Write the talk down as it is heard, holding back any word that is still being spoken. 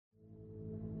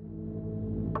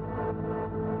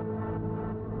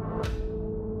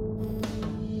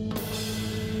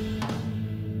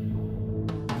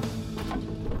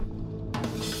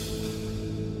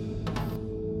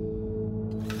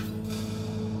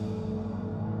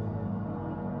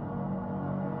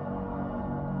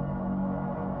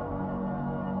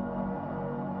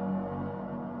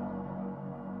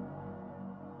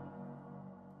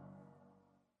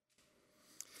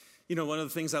You know, one of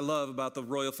the things I love about the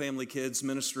Royal Family Kids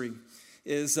ministry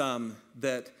is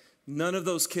that none of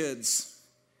those kids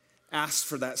asked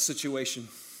for that situation.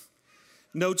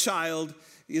 No child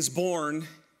is born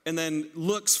and then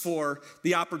looks for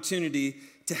the opportunity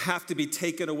to have to be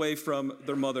taken away from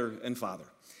their mother and father.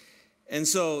 And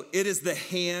so it is the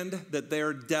hand that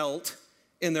they're dealt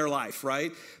in their life,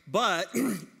 right? But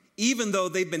even though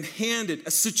they've been handed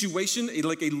a situation,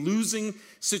 like a losing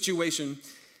situation,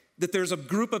 that there's a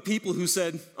group of people who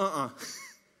said,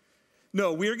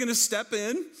 no, we're going to step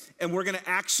in and we're going to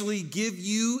actually give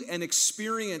you an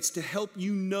experience to help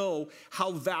you know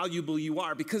how valuable you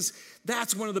are. Because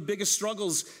that's one of the biggest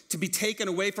struggles, to be taken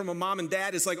away from a mom and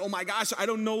dad. Is like, oh my gosh, I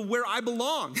don't know where I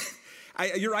belong.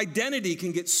 Your identity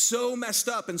can get so messed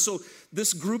up. And so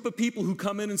this group of people who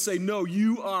come in and say, no,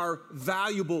 you are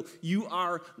valuable, you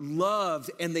are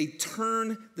loved, and they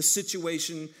turn the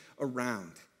situation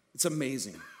around. It's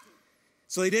amazing.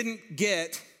 So they didn't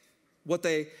get what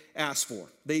they asked for.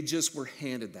 They just were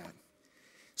handed that.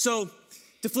 So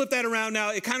to flip that around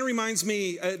now, it kind of reminds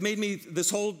me, it made me, this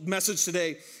whole message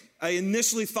today, I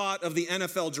initially thought of the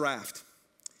NFL draft.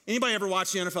 Anybody ever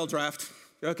watch the NFL draft?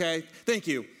 Okay, thank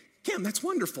you. Kim, that's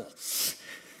wonderful.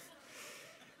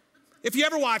 If you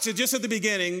ever watch it, just at the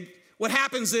beginning, what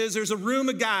happens is there's a room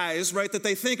of guys, right, that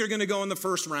they think are going to go in the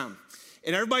first round.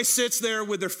 And everybody sits there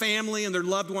with their family and their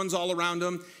loved ones all around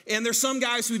them. And there's some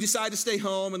guys who decide to stay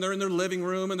home, and they're in their living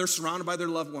room and they're surrounded by their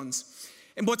loved ones.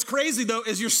 And what's crazy though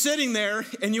is you're sitting there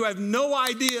and you have no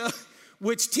idea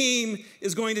which team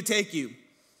is going to take you.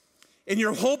 And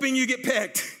you're hoping you get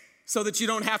picked so that you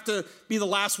don't have to be the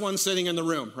last one sitting in the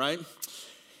room, right?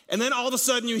 And then all of a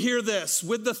sudden you hear this: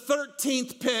 with the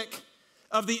 13th pick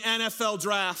of the NFL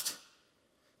draft,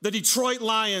 the Detroit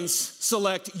Lions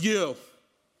select you.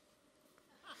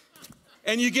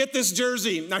 And you get this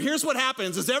jersey. Now here's what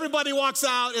happens is everybody walks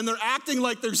out and they're acting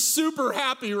like they're super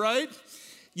happy, right?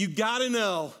 You gotta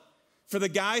know, for the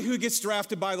guy who gets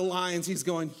drafted by the Lions, he's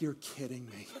going, you're kidding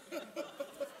me.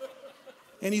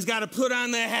 And he's gotta put on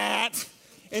the hat,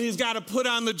 and he's gotta put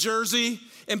on the jersey.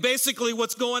 And basically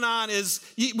what's going on is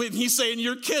he's saying,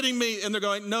 you're kidding me. And they're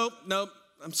going, nope,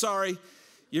 I'm sorry.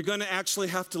 You're gonna actually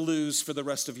have to lose for the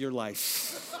rest of your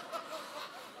life.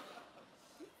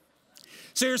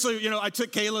 Seriously, I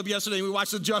took Caleb yesterday and we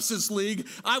watched the Justice League.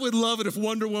 I would love it if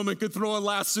Wonder Woman could throw a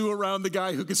lasso around the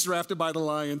guy who gets drafted by the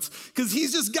Lions, because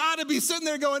he's just got to be sitting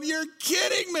there going, you're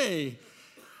kidding me.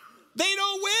 They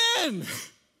don't win.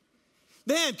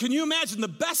 Man, can you imagine the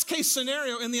best case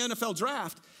scenario in the NFL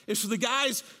draft is for the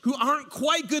guys who aren't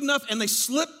quite good enough and they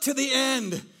slip to the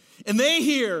end and they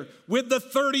hear, with the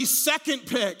 32nd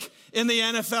pick in the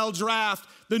NFL draft,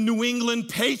 the New England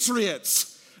Patriots.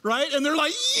 Right? And they're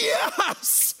like,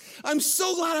 yes! I'm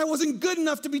so glad I wasn't good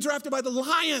enough to be drafted by the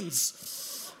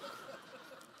Lions.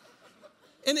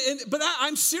 But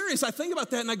I'm serious. I think about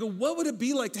that and I go, what would it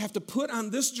be like to have to put on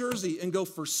this jersey and go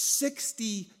for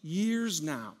 60 years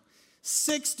now?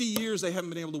 60 years they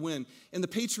haven't been able to win. And the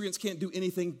Patriots can't do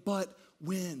anything but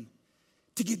win.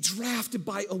 To get drafted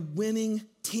by a winning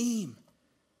team.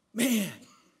 Man.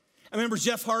 I remember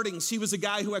Jeff Hardings. He was a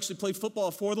guy who actually played football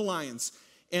for the Lions.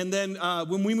 And then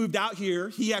when we moved out here,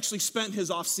 he actually spent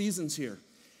his off seasons here.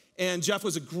 And Jeff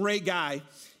was a great guy.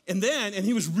 And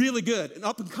he was really good, an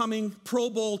up-and-coming Pro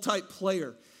Bowl type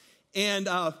player. And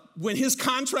when his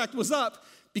contract was up,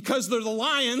 because they're the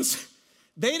Lions,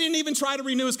 they didn't even try to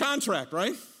renew his contract,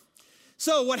 right?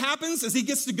 So what happens is he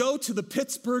gets to go to the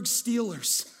Pittsburgh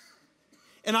Steelers.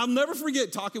 And I'll never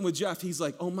forget talking with Jeff. He's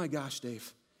like, oh my gosh,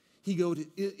 Dave. It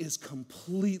is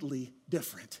completely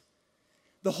different.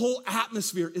 The whole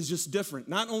atmosphere is just different.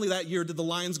 Not only that year did the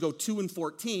Lions go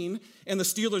 2-14 and the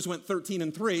Steelers went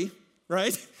 13-3,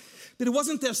 right? But it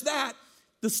wasn't just that.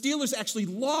 The Steelers actually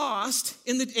lost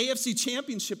in the AFC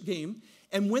Championship game,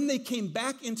 and when they came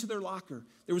back into their locker,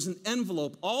 there was an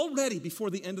envelope already before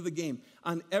the end of the game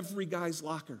on every guy's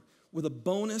locker with a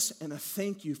bonus and a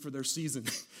thank you for their season.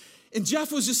 And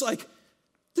Jeff was just like,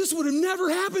 this would have never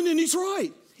happened in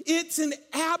Detroit. It's an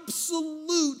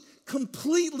absolute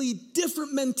completely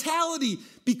different mentality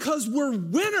because we're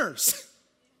winners.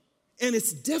 And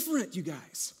it's different, you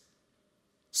guys.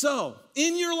 So,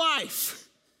 in your life,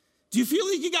 do you feel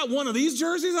like you got one of these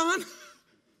jerseys on? Do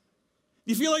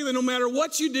you feel like that no matter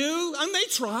what you do, and they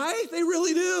try, they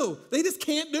really do. They just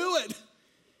can't do it.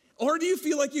 Or do you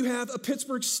feel like you have a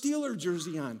Pittsburgh Steelers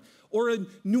jersey on or a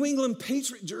New England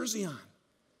Patriot jersey on?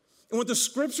 And what the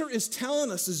scripture is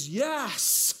telling us is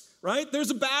yes, right? There's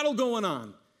a battle going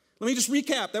on. Let me just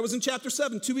recap. That was in chapter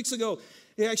 7, 2 weeks ago.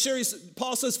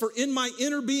 Paul says, for in my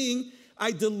inner being,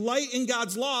 I delight in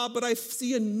God's law, but I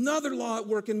see another law at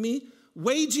work in me,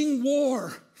 waging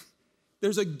war.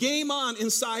 There's a game on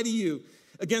inside of you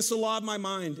against the law of my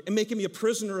mind and making me a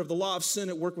prisoner of the law of sin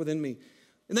at work within me.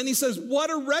 And then he says, what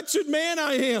a wretched man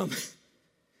I am.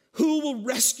 Who will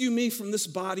rescue me from this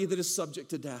body that is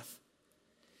subject to death?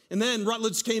 And then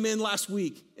Rutledge came in last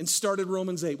week and started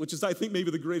Romans 8, which is, I think,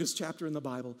 maybe the greatest chapter in the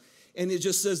Bible. And it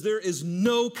just says, there is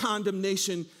no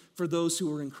condemnation for those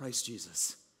who are in Christ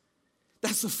Jesus.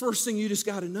 That's the first thing you just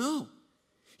got to know.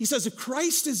 He says, if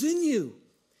Christ is in you,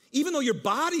 even though your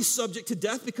body's subject to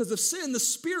death because of sin, the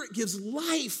Spirit gives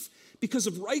life because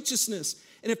of righteousness.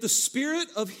 And if the Spirit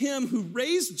of him who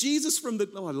raised Jesus from the,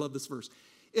 oh, I love this verse.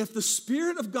 If the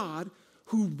Spirit of God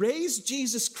who raised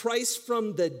Jesus Christ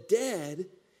from the dead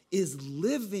is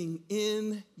living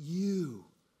in you.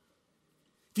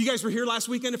 If you guys were here last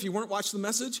weekend, if you weren't, watch the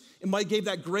message, and Mike gave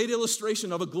that great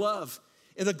illustration of a glove.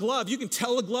 And the glove, you can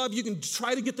tell a glove, you can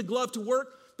try to get the glove to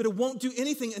work, but it won't do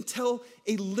anything until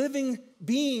a living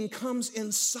being comes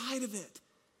inside of it.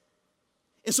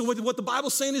 And so what the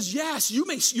Bible's saying is, yes, you're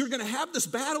going to have this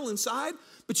battle inside,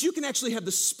 but you can actually have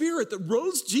the Spirit that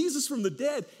rose Jesus from the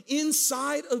dead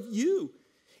inside of you.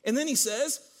 And then he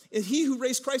says, and he who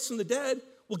raised Christ from the dead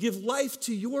will give life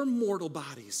to your mortal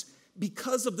bodies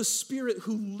because of the Spirit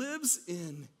who lives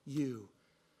in you.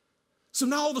 So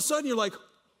now all of a sudden you're like,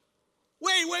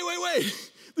 wait.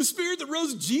 The Spirit that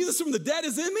rose Jesus from the dead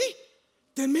is in me?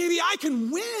 Then maybe I can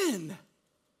win.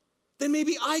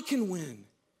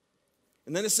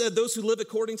 And then it said, those who live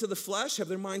according to the flesh have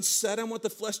their minds set on what the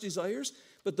flesh desires,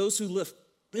 but those who live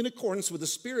in accordance with the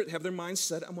Spirit have their minds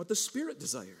set on what the Spirit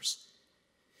desires.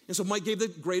 And so Mike gave the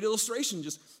great illustration,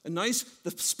 just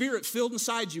the Spirit filled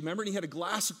inside you, remember? And he had a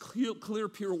glass of clear,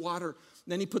 pure water.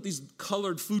 And then he put these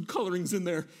colored food colorings in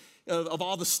there of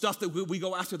all the stuff that we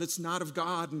go after that's not of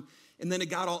God. And then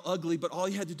it got all ugly, but all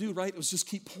you had to do, right, was just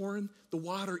keep pouring the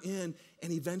water in,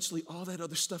 and eventually all that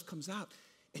other stuff comes out,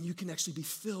 and you can actually be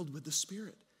filled with the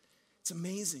Spirit. It's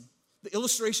amazing. The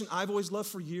illustration I've always loved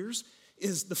for years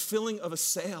is the filling of a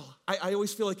sail. I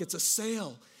always feel like it's a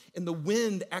sail, and the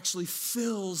wind actually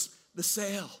fills the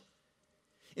sail.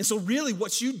 And so really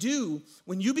what you do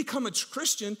when you become a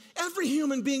Christian, every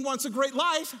human being wants a great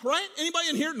life, right? Anybody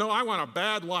in here? No, I want a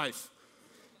bad life.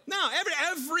 No,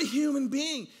 every human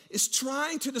being is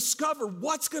trying to discover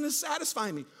what's going to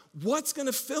satisfy me, what's going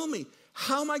to fill me,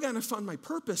 how am I going to find my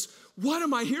purpose, what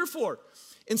am I here for?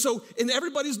 And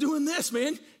everybody's doing this,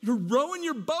 man. You're rowing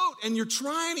your boat and you're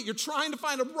trying to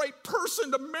find the right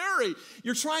person to marry.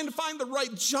 You're trying to find the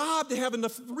right job to have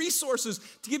enough resources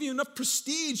to give you enough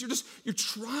prestige. You're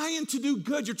trying to do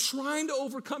good. You're trying to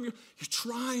overcome. You're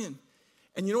trying.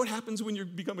 And you know what happens when you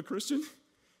become a Christian?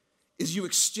 Is you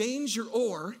exchange your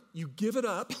oar, you give it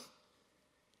up,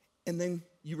 and then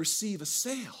you receive a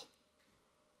sail.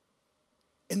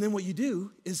 And then what you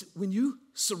do is when you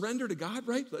surrender to God,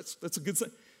 right? That's a good thing.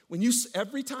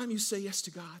 Every time you say yes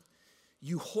to God,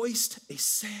 you hoist a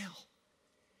sail.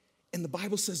 And the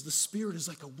Bible says the Spirit is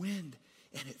like a wind,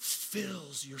 and it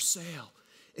fills your sail.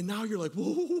 And now you're like,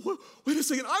 whoa, wait a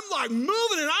second. I'm like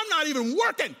moving, and I'm not even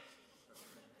working.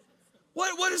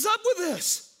 What is up with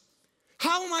this?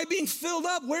 How am I being filled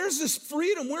up? Where's this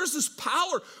freedom? Where's this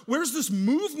power? Where's this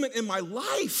movement in my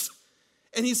life?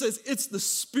 And he says, it's the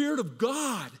Spirit of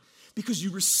God, because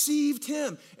you received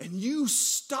him and you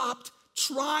stopped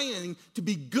trying to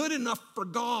be good enough for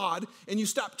God, and you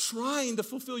stopped trying to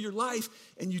fulfill your life,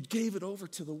 and you gave it over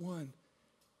to the one.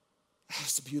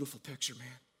 That's a beautiful picture, man.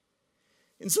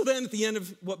 And so then at the end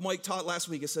of what Mike taught last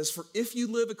week, it says, for if you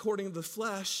live according to the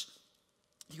flesh,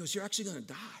 he goes, you're actually going to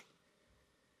die.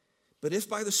 But if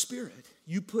by the Spirit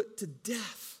you put to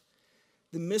death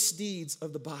the misdeeds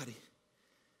of the body,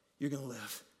 you're going to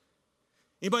live.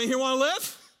 Anybody here want to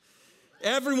live?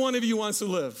 Every one of you wants to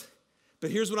live. But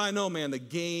here's what I know, man. The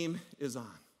game is on.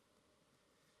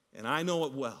 And I know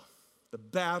it well. The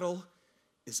battle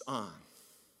is on.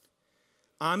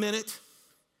 I'm in it,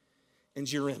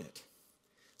 and you're in it.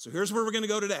 So here's where we're going to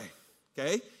go today,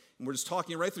 okay? And we're just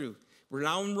talking right through. We're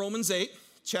now in Romans 8,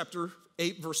 chapter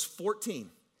 8, verse 14.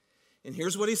 And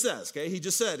here's what he says, okay? He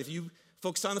just said, if you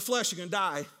focus on the flesh, you're going to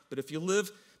die. But if you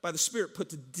live by the Spirit, put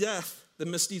to death the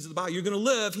misdeeds of the body, you're going to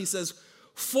live. He says,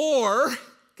 for,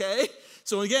 okay?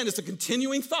 So again, it's a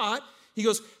continuing thought. He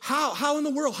goes, how in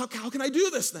the world? How can I do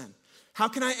this then? How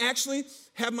can I actually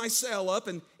have my sail up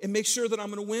and make sure that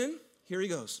I'm going to win? Here he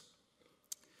goes.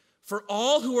 For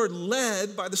all who are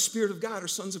led by the Spirit of God are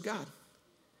sons of God.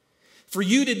 For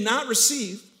you did not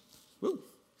receive the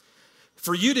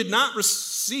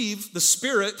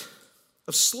spirit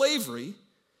of slavery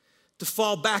to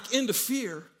fall back into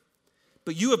fear,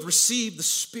 but you have received the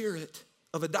spirit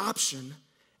of adoption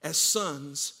as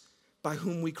sons, by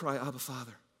whom we cry, Abba,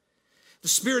 Father. The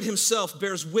Spirit himself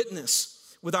bears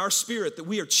witness with our spirit that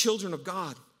we are children of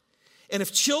God. And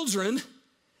if children,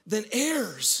 then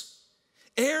heirs,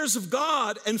 heirs of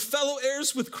God and fellow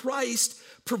heirs with Christ,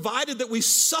 provided that we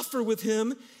suffer with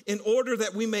him in order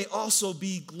that we may also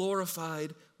be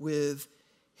glorified with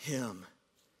him.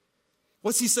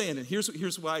 What's he saying? And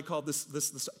here's why I call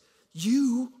this.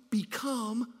 You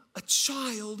become a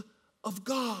child of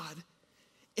God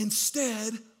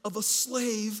instead of a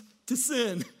slave to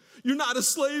sin. You're not a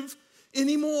slave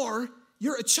anymore.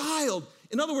 You're a child.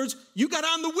 In other words, you got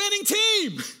on the winning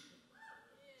team.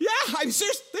 Yeah, I'm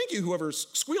serious. Thank you, whoever's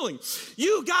squealing.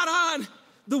 You got on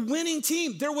the winning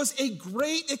team. There was a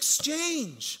great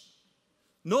exchange.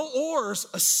 No oars,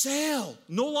 a sail.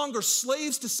 No longer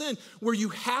slaves to sin, where you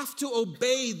have to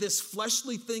obey this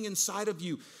fleshly thing inside of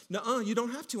you. No, you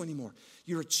don't have to anymore.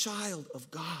 You're a child of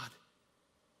God.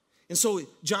 And so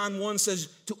John 1 says,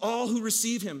 to all who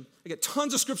receive him. I got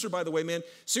tons of scripture, by the way, man.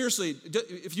 Seriously,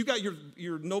 if you got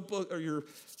your notebook or your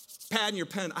pad and your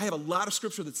pen, I have a lot of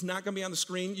scripture that's not going to be on the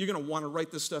screen. You're going to want to write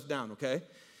this stuff down, okay?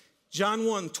 John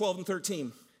 1, 12 and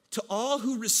 13. To all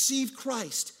who received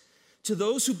Christ, to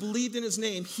those who believed in his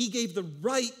name, he gave the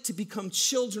right to become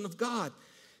children of God.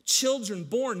 Children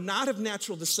born not of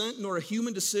natural descent, nor a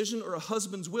human decision or a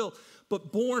husband's will,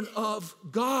 but born of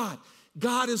God.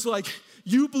 God is like,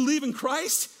 you believe in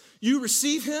Christ, you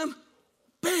receive him,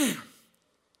 bam,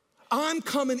 I'm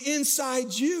coming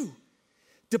inside you,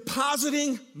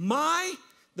 depositing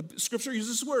the scripture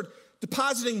uses this word,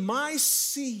 depositing my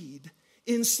seed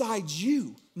inside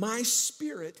you, my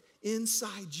spirit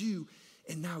inside you,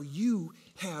 and now you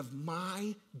have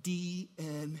my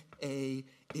DNA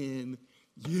in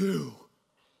you.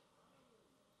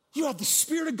 You have the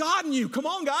Spirit of God in you. Come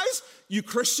on, guys. You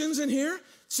Christians in here?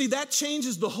 See, that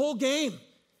changes the whole game.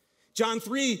 John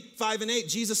 3, 5 and 8,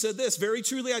 Jesus said this, very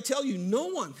truly I tell you, no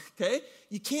one, okay?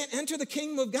 You can't enter the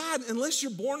kingdom of God unless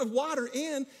you're born of water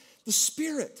and the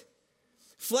Spirit.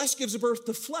 Flesh gives birth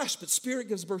to flesh, but Spirit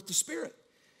gives birth to spirit.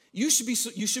 You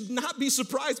should not be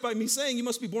surprised by me saying you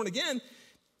must be born again.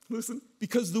 Listen,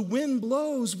 because the wind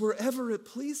blows wherever it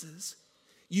pleases.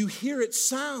 You hear its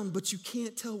sound, but you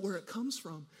can't tell where it comes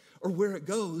from or where it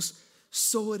goes.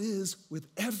 So it is with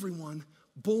everyone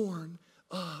born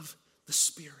of the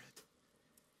Spirit.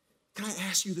 Can I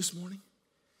ask you this morning,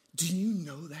 do you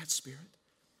know that Spirit?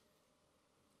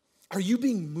 Are you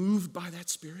being moved by that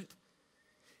Spirit?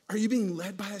 Are you being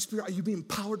led by that Spirit? Are you being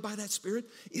empowered by that Spirit?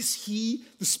 Is he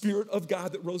the Spirit of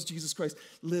God that rose Jesus Christ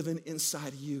living inside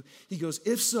of you? He goes,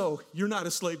 if so, you're not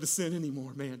a slave to sin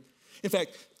anymore, man. In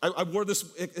fact, I wore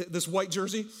this white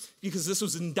jersey because this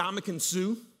was Ndamukong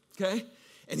Suh, okay?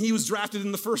 And he was drafted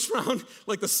in the first round,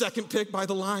 like the second pick by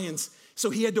the Lions. So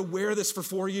he had to wear this for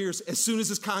 4 years. As soon as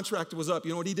his contract was up,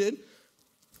 you know what he did?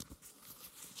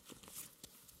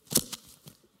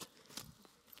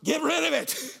 Get rid of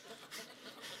it.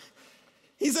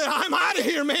 He said, I'm out of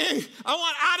here, man. I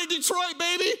want out of Detroit,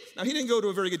 baby. Now, he didn't go to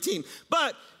a very good team,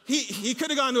 but he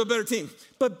could have gone to a better team.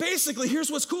 But basically,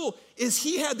 here's what's cool, is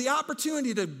he had the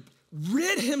opportunity to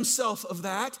rid himself of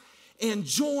that and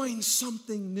join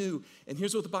something new. And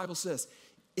here's what the Bible says.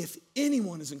 If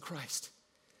anyone is in Christ,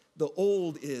 the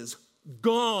old is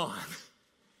gone.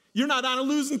 You're not on a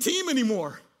losing team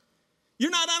anymore.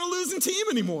 You're not on a losing team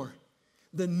anymore.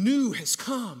 The new has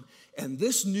come, and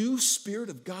this new Spirit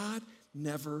of God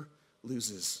never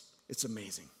loses. It's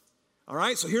amazing. All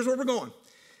right, so here's where we're going.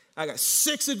 I got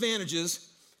 6 advantages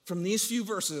from these few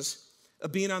verses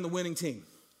of being on the winning team.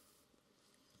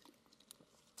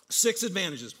 6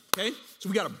 advantages, okay? So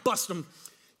we got to bust them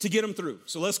to get them through.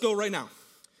 So let's go right now.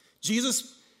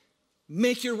 Jesus,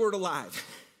 make your word alive.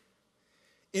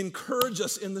 Encourage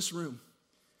us in this room.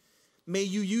 May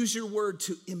you use your word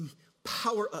to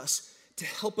empower us, to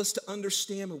help us to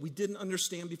understand what we didn't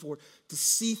understand before, to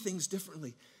see things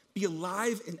differently. Be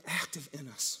alive and active in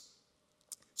us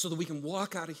so that we can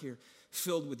walk out of here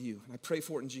filled with you. And I pray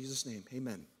for it in Jesus' name.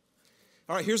 Amen.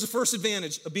 All right, here's the first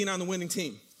advantage of being on the winning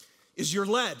team, is you're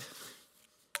led,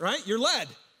 right? You're led.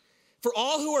 For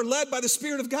all who are led by the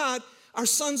Spirit of God are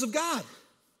sons of God.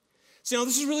 So now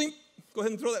this is really, go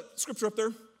ahead and throw that scripture up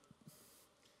there.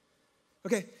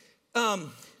 Okay.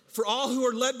 For all who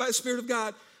are led by the Spirit of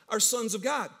God are sons of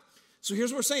God. So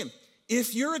here's what we're saying.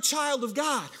 If you're a child of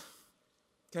God,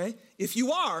 okay, if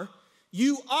you are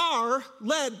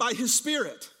led by his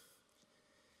Spirit.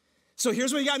 So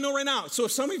here's what you got to know right now. So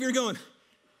if some of you are going,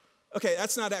 okay,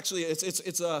 that's not actually,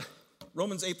 it's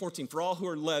Romans 8:14. For all who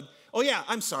are led, oh yeah,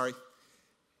 I'm sorry.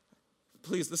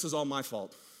 Please, this is all my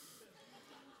fault.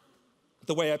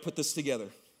 The way I put this together.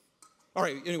 All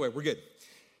right, anyway, we're good.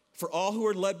 For all who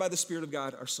are led by the Spirit of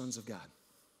God are sons of God,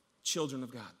 children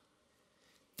of God.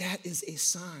 That is a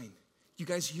sign. You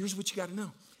guys, here's what you got to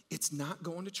know. It's not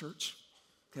going to church,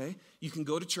 okay? You can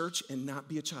go to church and not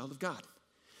be a child of God.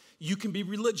 You can be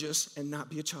religious and not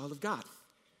be a child of God.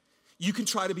 You can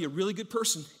try to be a really good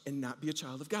person and not be a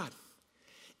child of God.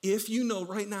 If you know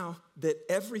right now that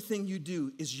everything you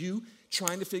do is you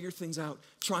trying to figure things out,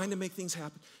 trying to make things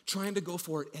happen, trying to go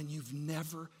for it, and you've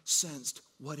never sensed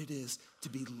what it is to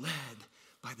be led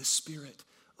by the Spirit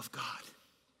of God,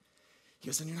 he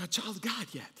goes, then you're not a child of God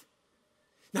yet.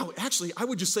 Now, actually, I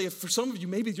would just say if for some of you,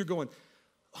 maybe you're going,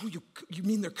 oh, you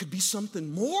mean there could be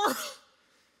something more?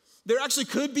 There actually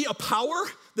could be a power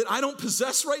that I don't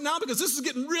possess right now because this is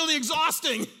getting really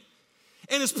exhausting.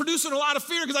 And it's producing a lot of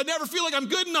fear because I never feel like I'm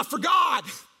good enough for God.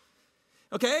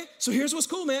 Okay? So here's what's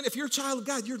cool, man. If you're a child of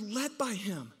God, you're led by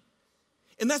him.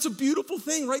 And that's a beautiful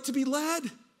thing, right? To be led.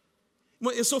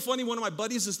 It's so funny. One of my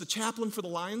buddies is the chaplain for the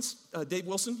Lions, Dave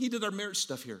Wilson. He did our marriage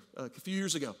stuff here a few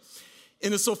years ago.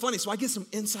 And it's so funny. So I get some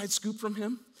inside scoop from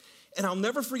him. And I'll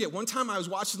never forget. One time I was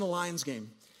watching the Lions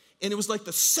game. And it was like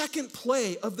the second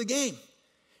play of the game.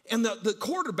 And the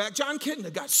quarterback, John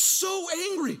Kitna, got so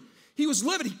angry. He was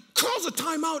livid. He calls a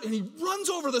timeout and he runs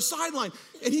over the sideline.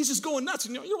 And he's just going nuts.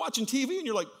 And you're watching TV and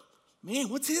you're like, man,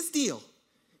 what's his deal?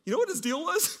 You know what his deal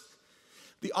was?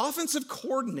 The offensive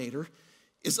coordinator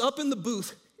is up in the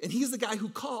booth and he's the guy who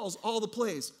calls all the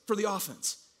plays for the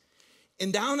offense.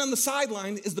 And down on the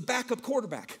sideline is the backup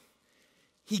quarterback.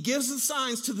 He gives the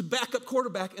signs to the backup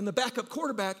quarterback and the backup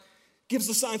quarterback gives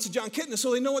the signs to John Kitna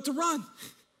so they know what to run.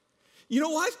 You know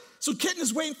what? So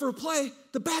Kitna's waiting for a play.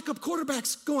 The backup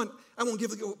quarterback's going, I won't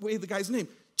give away the guy's name.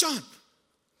 John.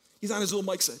 He's on his little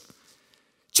mic set.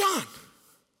 John.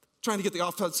 Trying to get the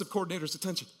offensive coordinator's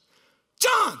attention.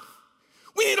 John,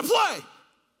 we need a play.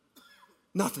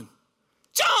 Nothing.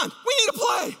 John, we need a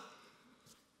play.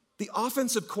 The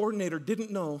offensive coordinator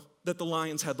didn't know that the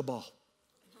Lions had the ball.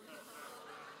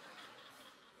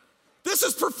 This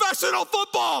is professional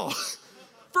football.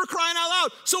 For crying out loud.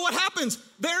 So what happens?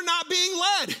 They're not being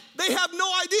led. They have no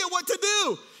idea what to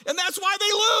do. And that's why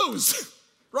they lose,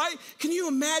 right? Can you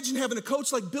imagine having a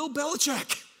coach like Bill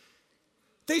Belichick?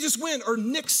 They just win. Or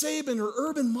Nick Saban or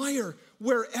Urban Meyer.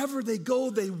 Wherever they go,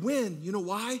 they win. You know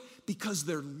why? Because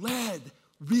they're led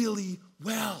really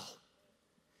well.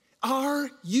 Are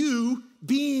you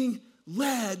being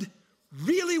led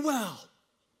really well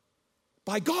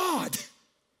by God?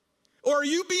 Or are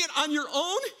you being on your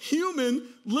own human,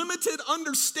 limited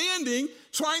understanding,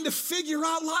 trying to figure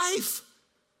out life?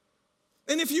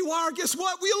 And if you are, guess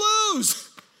what? We lose.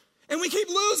 And we keep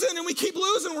losing and we keep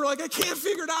losing. We're like, I can't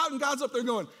figure it out. And God's up there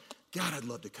going, God, I'd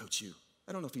love to coach you.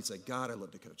 I don't know if he'd say, God, I'd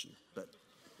love to coach you. But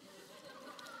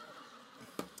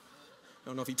I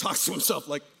don't know if he talks to himself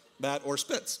like that or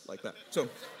spits like that. So,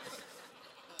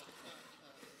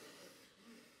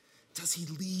 does he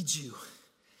lead you?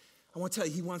 I want to tell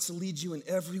you, he wants to lead you in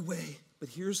every way. But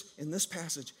here's, in this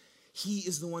passage, he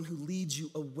is the one who leads you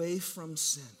away from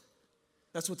sin.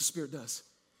 That's what the Spirit does.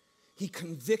 He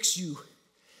convicts you.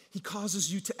 He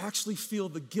causes you to actually feel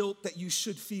the guilt that you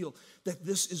should feel, that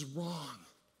this is wrong.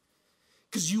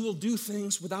 Because you will do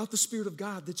things without the Spirit of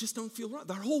God that just don't feel right.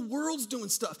 Our whole world's doing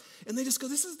stuff, and they just go,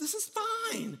 this is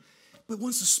fine. But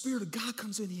once the Spirit of God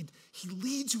comes in, he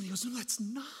leads you, and he goes, no, that's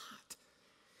not.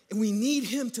 And we need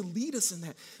him to lead us in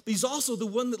that. But he's also the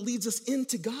one that leads us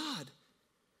into God.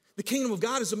 The kingdom of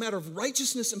God is a matter of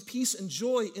righteousness and peace and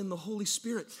joy in the Holy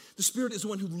Spirit. The Spirit is the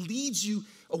one who leads you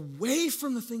away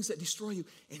from the things that destroy you,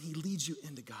 and he leads you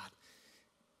into God.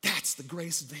 That's the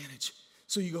greatest advantage.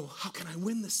 So you go, how can I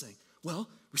win this thing? Well,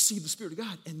 receive the Spirit of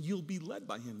God, and you'll be led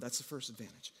by him. That's the first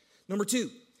advantage. Number 2,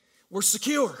 we're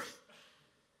secure.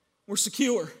 We're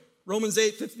secure. Romans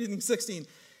 8, 15 and 16.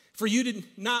 For you did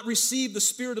not receive the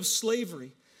spirit of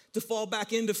slavery to fall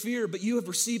back into fear, but you have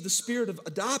received the spirit of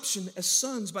adoption as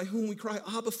sons by whom we cry,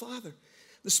 Abba, Father.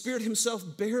 The Spirit himself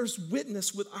bears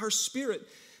witness with our spirit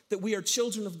that we are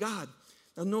children of God.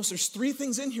 Now notice there's 3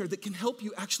 things in here that can help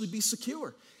you actually be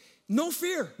secure. No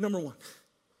fear, number 1.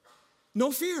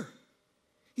 No fear.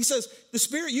 He says, the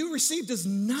spirit you received it's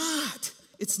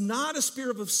not a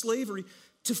spirit of slavery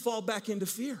to fall back into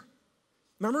fear.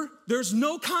 Remember, there's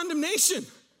no condemnation.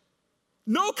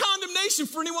 No condemnation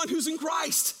for anyone who's in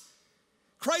Christ.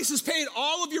 Christ has paid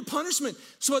all of your punishment.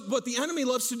 So what the enemy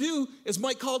loves to do, as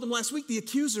Mike called him last week, the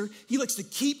accuser, he likes to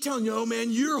keep telling you, oh man,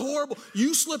 you're horrible.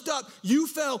 You slipped up. You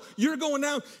fell. You're going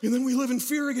down. And then we live in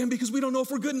fear again because we don't know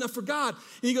if we're good enough for God.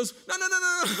 And he goes, no.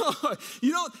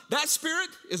 You know, that spirit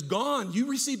is gone. You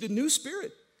received a new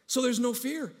spirit. So there's no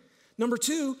fear. Number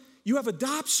 2, you have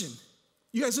adoption.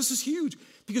 You guys, this is huge.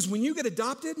 Because when you get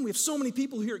adopted, and we have so many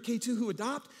people here at K2 who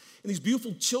adopt, and these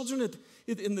beautiful children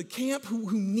in the camp who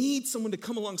need someone to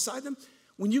come alongside them,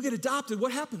 when you get adopted,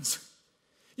 what happens?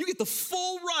 You get the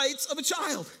full rights of a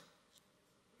child.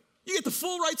 You get the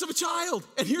full rights of a child.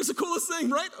 And here's the coolest thing,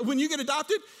 right? When you get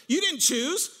adopted, you didn't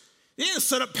choose. They didn't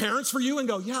set up parents for you and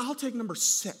go, yeah, I'll take number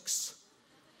 6.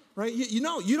 Right? You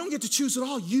don't get to choose at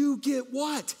all. You get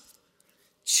what?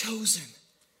 Chosen.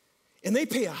 And they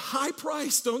pay a high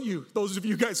price, don't you? Those of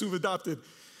you guys who've adopted.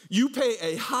 You pay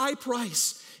a high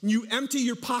price. And you empty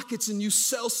your pockets and you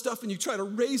sell stuff and you try to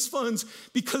raise funds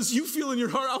because you feel in your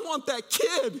heart, I want that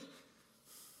kid.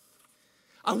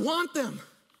 I want them.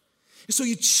 And so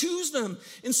you choose them.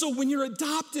 And so when you're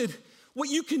adopted, what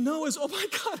you can know is, oh my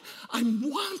God, I'm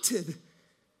wanted.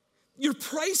 Your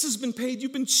price has been paid.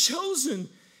 You've been chosen.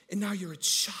 And now you're a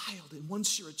child. And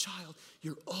once you're a child,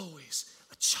 you're always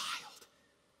a child.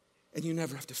 And you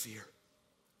never have to fear.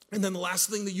 And then the last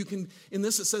thing that you can, in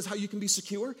this, it says how you can be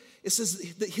secure. It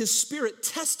says that his spirit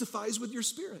testifies with your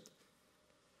spirit.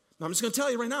 Now, I'm just going to tell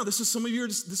you right now, this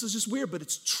is just weird, but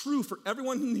it's true for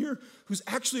everyone in here who's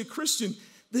actually a Christian.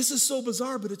 This is so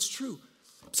bizarre, but it's true.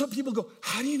 Some people go,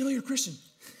 how do you know you're a Christian?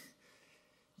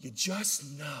 You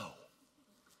just know.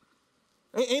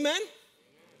 Amen?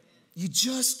 You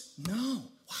just know.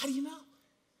 How do you know?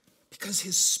 Because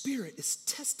his spirit is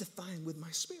testifying with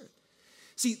my spirit.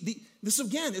 See, this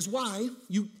again is why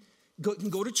you can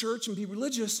go to church and be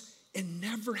religious and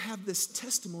never have this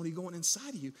testimony going inside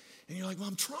of you. And you're like, well,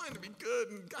 I'm trying to be good,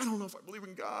 and I don't know if I believe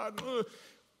in God.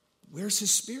 Where's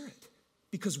his spirit?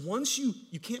 Because once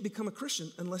you can't become a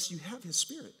Christian unless you have his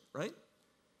spirit, right?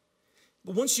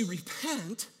 But once you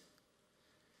repent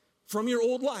from your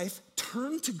old life,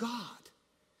 turn to God,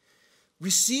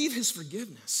 receive his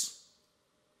forgiveness,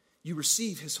 you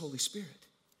receive his Holy Spirit.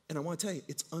 And I want to tell you,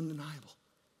 it's undeniable.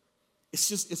 It's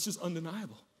just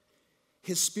undeniable.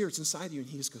 His spirit's inside you, and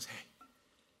he just goes, hey,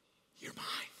 you're mine.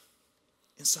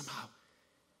 And somehow,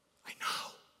 I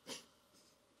know.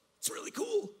 It's really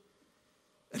cool.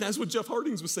 And that's what Jeff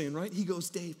Hardings was saying, right? He goes,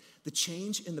 Dave, the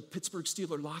change in the Pittsburgh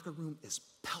Steelers locker room is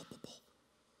palpable.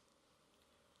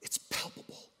 It's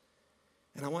palpable.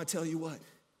 And I want to tell you what,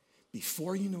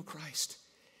 before you know Christ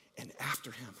and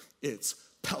after him, it's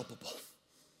palpable.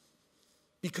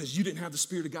 Because you didn't have the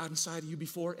Spirit of God inside of you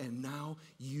before, and now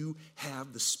you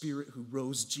have the Spirit who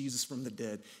rose Jesus from the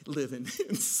dead living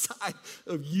inside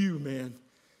of you, man.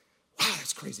 Wow,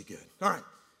 that's crazy good. All right,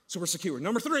 so we're secure.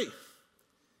 Number 3,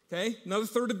 okay, another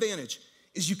third advantage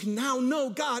is you can now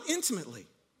know God intimately.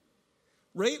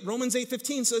 Right? Romans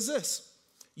 8:15 says this,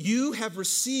 you have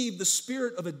received the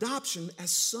Spirit of adoption as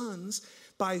sons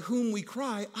by whom we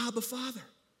cry, Abba, Father.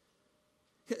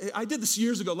 I did this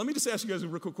years ago. Let me just ask you guys a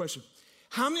real quick question.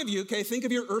 How many of you, okay, think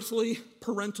of your earthly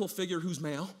parental figure who's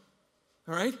male,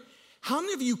 all right? How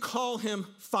many of you call him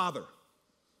father?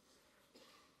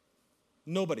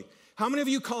 Nobody. How many of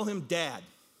you call him dad?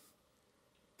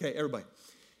 Okay, everybody.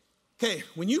 Okay,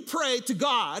 when you pray to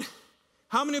God,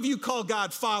 how many of you call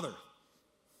God father?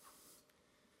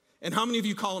 And how many of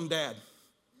you call him dad?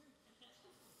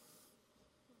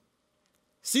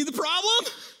 See the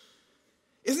problem?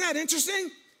 Isn't that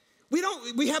interesting?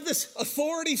 We have this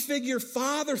authority figure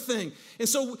father thing. And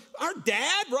so our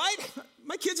dad, right?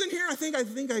 My kids in here, I think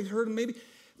I heard them maybe.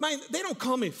 They don't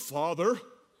call me father.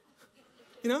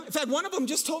 You know, in fact, one of them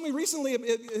just told me recently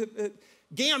at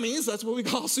Gammy's, that's what we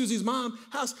call Susie's mom,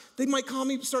 house, they might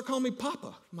start calling me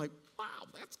Papa. I'm like, wow,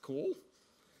 that's cool.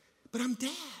 But I'm dad.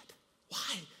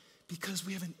 Why? Because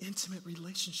we have an intimate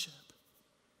relationship.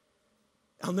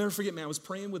 I'll never forget, man, I was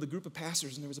praying with a group of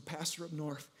pastors, and there was a pastor up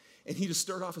north. And he just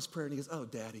started off his prayer, and he goes, oh,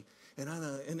 Daddy. And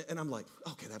I'm like,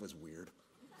 okay, that was weird.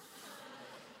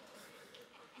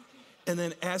 And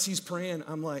then as he's praying,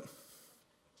 I'm like,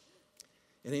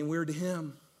 it ain't weird to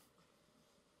him.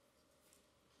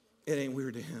 It ain't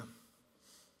weird to him.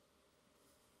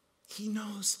 He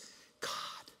knows God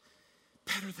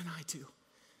better than I do.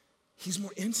 He's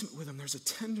more intimate with him. There's a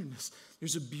tenderness.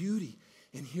 There's a beauty.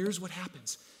 And here's what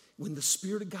happens. When the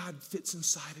Spirit of God fits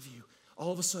inside of you,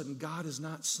 all of a sudden, God is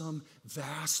not some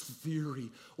vast theory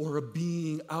or a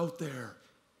being out there.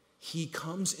 He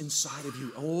comes inside of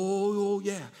you. Oh,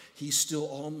 yeah. He's still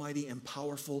almighty and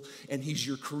powerful, and he's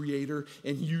your creator,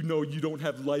 and you know you don't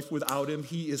have life without him.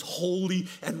 He is holy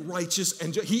and righteous,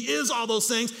 and he is all those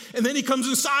things. And then he comes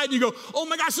inside, and you go, oh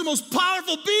my gosh, the most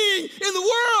powerful being in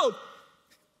the world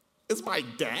is my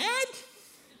dad?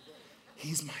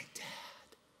 He's my dad.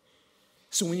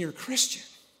 So when you're a Christian,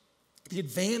 the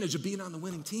advantage of being on the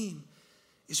winning team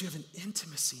is you have an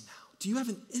intimacy now. Do you have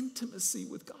an intimacy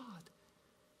with God?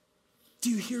 Do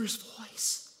you hear his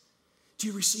voice? Do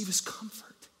you receive his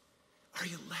comfort? Are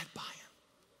you led by him?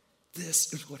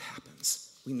 This is what happens.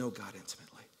 We know God intimately.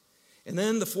 And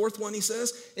then the fourth one, he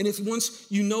says, and if once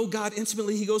you know God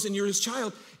intimately, he goes, and you're his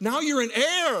child, now you're an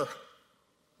heir.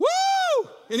 Woo!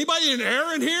 Anybody an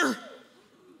heir in here?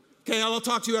 Okay, I'll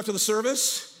talk to you after the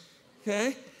service.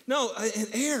 Okay? No, an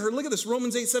heir, look at this,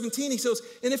 Romans 8:17, he says,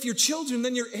 and if you're children,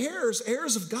 then you're heirs,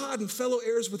 heirs of God and fellow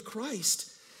heirs with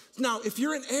Christ. Now, if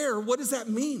you're an heir, what does that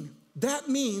mean? That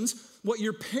means what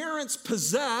your parents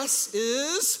possess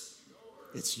is,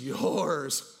 it's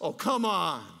yours. Oh, come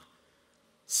on.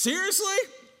 Seriously?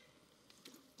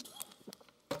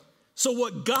 So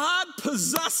what God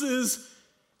possesses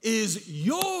is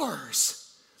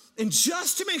yours. And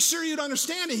just to make sure you'd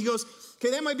understand it, he goes,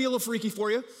 okay, that might be a little freaky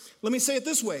for you. Let me say it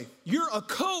this way. You're a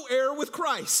co-heir with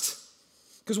Christ.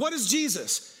 Because what is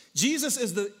Jesus? Jesus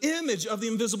is the image of the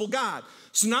invisible God.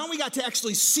 So now we got to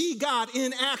actually see God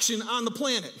in action on the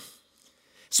planet.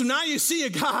 So now you see a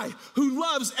guy who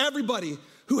loves everybody,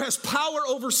 who has power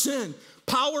over sin,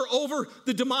 power over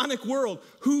the demonic world,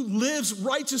 who lives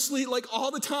righteously like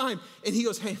all the time. And he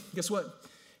goes, hey, guess what?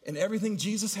 And everything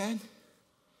Jesus had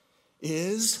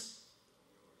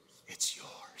it's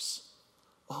yours.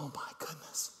 Oh my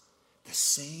goodness. The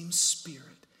same spirit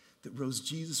that rose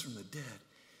Jesus from the dead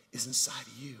is inside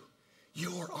of you.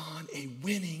 You're on a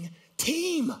winning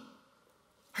team.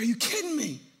 Are you kidding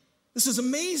me? This is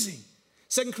amazing.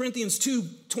 2 Corinthians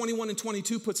 2:21 and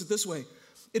 22 puts it this way.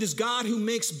 It is God who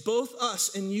makes both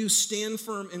us and you stand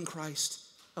firm in Christ.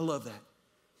 I love that.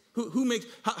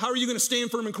 How are you going to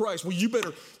stand firm in Christ? Well, you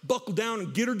better buckle down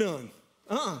and get her done.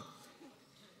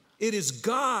 It is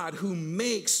God who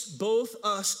makes both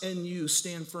us and you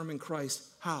stand firm in Christ.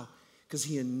 How? Because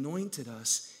he anointed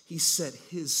us. He set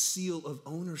his seal of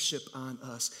ownership on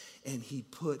us, and he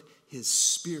put his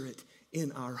spirit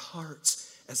in our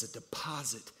hearts as a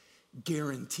deposit,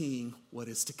 guaranteeing what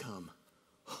is to come.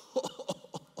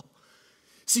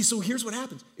 See, so here's what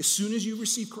happens. As soon as you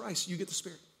receive Christ, you get the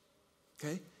Spirit,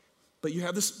 okay? But you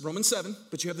have this, Romans 7,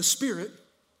 but you have the Spirit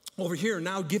over here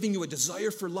now giving you a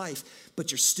desire for life, but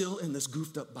you're still in this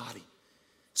goofed up body.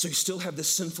 So you still have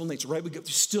this sinful nature, right? You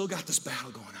still got this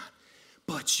battle going on,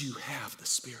 but you have the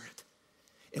Spirit.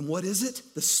 And what is it?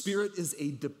 The Spirit is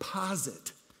a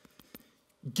deposit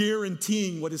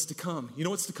guaranteeing what is to come. You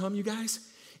know what's to come, you guys?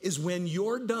 Is when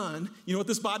you're done, you know what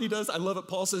this body does? I love it.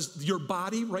 Paul says, your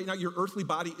body, right now, your earthly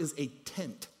body is a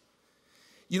tent.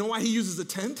 You know why he uses a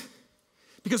tent?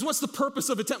 Because what's the purpose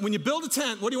of a tent? When you build a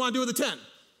tent, what do you want to do with a tent?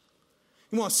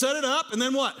 You want to set it up, and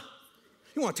then what?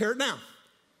 You want to tear it down.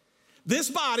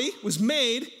 This body was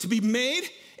made to be made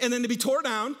and then to be torn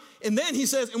down. And then he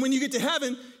says, and when you get to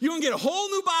heaven, you're going to get a whole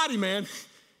new body, man.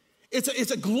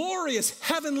 It's a glorious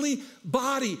heavenly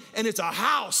body, and it's a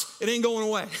house. It ain't going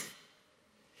away.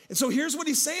 And so here's what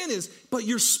he's saying is, but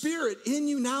your spirit in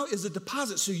you now is a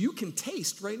deposit, so you can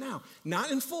taste right now.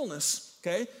 Not in fullness,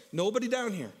 okay? Nobody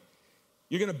down here.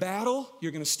 You're going to battle.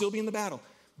 You're going to still be in the battle.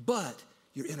 But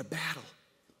you're in a battle.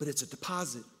 But it's a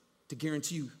deposit to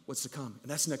guarantee you what's to come.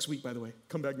 And that's next week, by the way.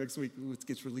 Come back next week. Ooh, it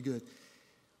gets really good.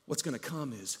 What's going to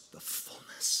come is the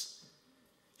fullness.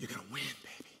 You're going to win,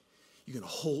 baby. You're going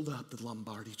to hold up the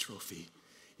Lombardi trophy.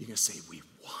 You're going to say, we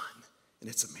won. And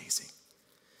it's amazing.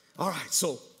 All right,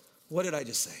 so what did I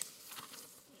just say?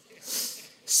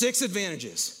 6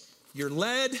 advantages. You're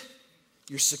led,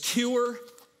 you're secure,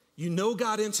 you know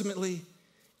God intimately,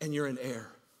 and you're an heir.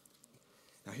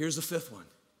 Now here's the 5th one.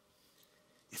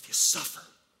 If you suffer.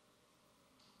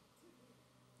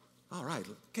 All right,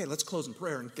 okay, let's close in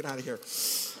prayer and get out of here.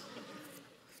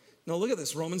 No, look at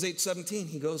this, Romans 8:17.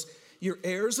 He goes, you're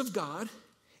heirs of God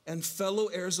and fellow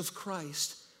heirs of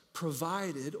Christ,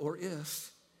 provided or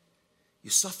if you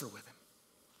suffer with him.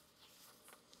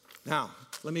 Now,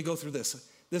 let me go through this.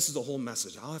 This is a whole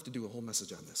message. I'll have to do a whole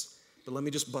message on this, but let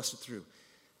me just bust it through.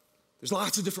 There's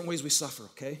lots of different ways we suffer,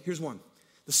 okay? Here's one.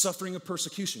 The suffering of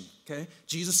persecution, okay?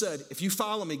 Jesus said, if you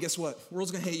follow me, guess what? The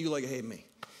world's gonna hate you like it hated me.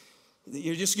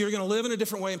 You're gonna live in a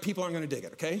different way and people aren't gonna dig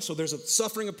it, okay? So there's a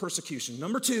suffering of persecution.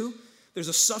 Number 2, there's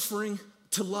a suffering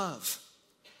to love.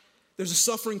 There's a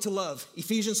suffering to love.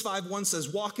 Ephesians 5:1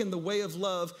 says, walk in the way of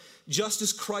love, just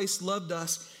as Christ loved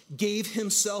us, gave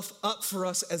himself up for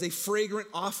us as a fragrant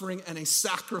offering and a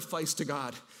sacrifice to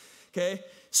God, okay?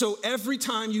 So every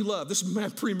time you love, this is my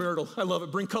premarital, I love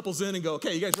it, bring couples in and go,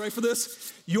 okay, you guys ready for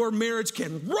this? Your marriage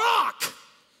can rock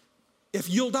if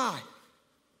you'll die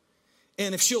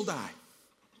and if she'll die.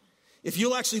 If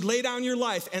you'll actually lay down your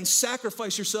life and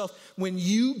sacrifice yourself when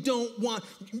you don't want,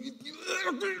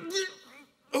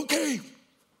 okay,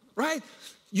 right?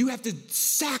 You have to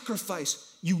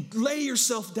sacrifice. You lay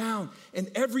yourself down. And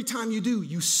every time you do,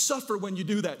 you suffer when you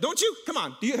do that. Don't you? Come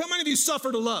on. How many of you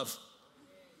suffer to love?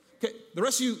 Okay, the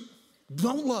rest of you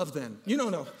don't love then. You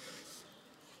don't know.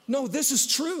 No, this is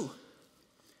true.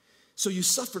 So you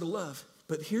suffer to love.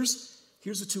 But here's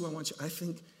the two I want you. I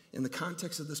think in the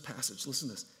context of this passage, listen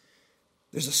to this.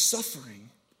 There's a suffering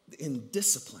in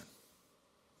discipline.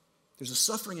 There's a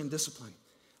suffering in discipline.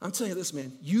 I'm telling you this,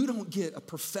 man. You don't get a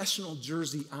professional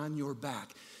jersey on your back.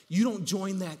 You don't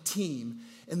join that team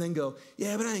and then go,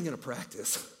 yeah, but I ain't going to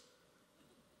practice.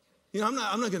 I'm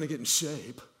not going to get in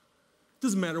shape.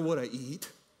 Doesn't matter what I eat.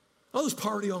 I'll just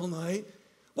party all night.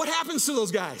 What happens to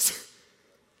those guys?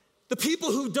 The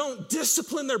people who don't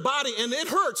discipline their body, and it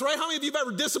hurts, right? How many of you have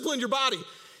ever disciplined your body?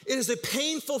 It is a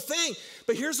painful thing.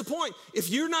 But here's the point.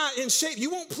 If you're not in shape, you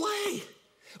won't play.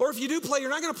 Or if you do play, you're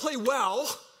not going to play well.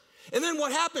 And then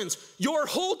what happens? Your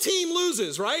whole team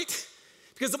loses, right?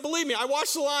 Because believe me, I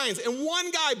watch the Lions, and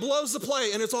one guy blows the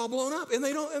play, and it's all blown up, and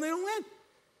they don't win.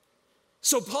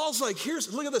 So Paul's like,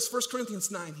 look at this, 1 Corinthians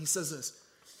 9. He says this.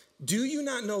 Do you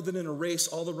not know that in a race,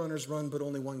 all the runners run, but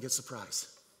only one gets the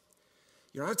prize?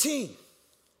 You're on a team.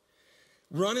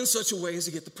 Run in such a way as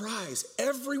to get the prize.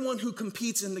 Everyone who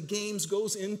competes in the games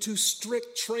goes into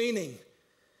strict training.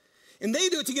 And they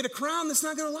do it to get a crown that's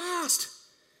not going to last.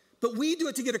 But we do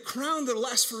it to get a crown that'll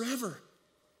last forever.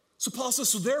 So Paul says,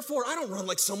 so therefore, I don't run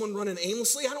like someone running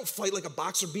aimlessly. I don't fight like a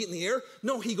boxer beating the air.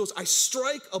 No, he goes, I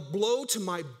strike a blow to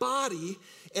my body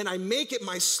and I make it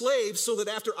my slave so that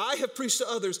after I have preached to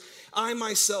others, I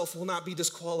myself will not be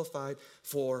disqualified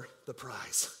for the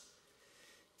prize.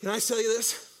 Can I tell you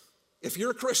this? If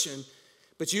you're a Christian,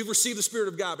 but you've received the Spirit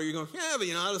of God, but you're going, yeah, but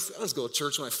I'll just go to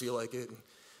church when I feel like it.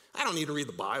 I don't need to read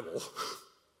the Bible.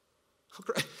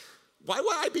 Why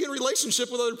would I be in a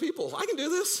relationship with other people? I can do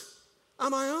this on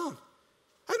my own.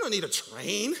 I don't need to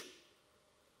train.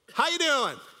 How you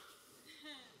doing?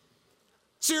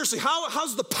 Seriously,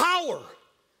 how's the power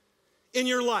in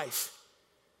your life?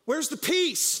 Where's the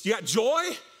peace? You got joy?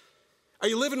 Are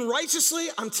you living righteously?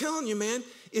 I'm telling you, man,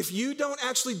 if you don't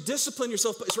actually discipline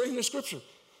yourself, it's right in the scripture.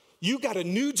 You got a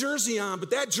new jersey on,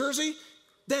 but that jersey,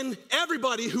 then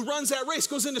everybody who runs that race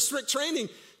goes into strict training,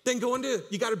 then go into,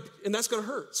 and that's gonna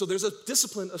hurt. So there's a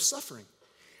discipline of suffering.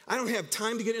 I don't have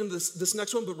time to get into this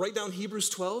next one, but write down Hebrews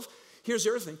 12. Here's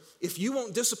the other thing. If you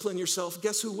won't discipline yourself,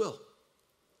 guess who will?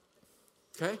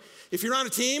 Okay? If you're on a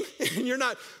team and you're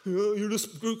not,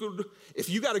 if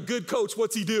you got a good coach,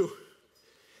 what's he do?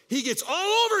 He gets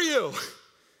all over you.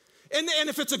 And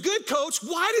if it's a good coach,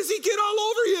 why does he get all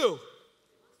over you?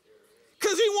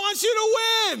 Because he wants you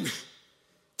to win.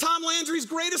 Tom Landry's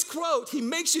greatest quote, he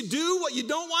makes you do what you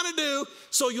don't want to do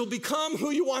so you'll become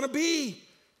who you want to be.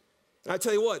 And I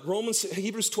tell you what,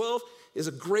 Hebrews 12 is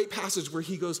a great passage where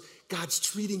he goes, God's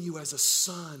treating you as a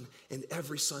son, and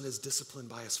every son is disciplined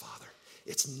by his father.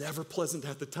 It's never pleasant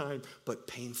at the time, but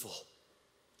painful.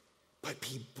 But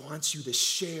he wants you to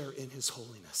share in his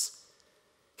holiness.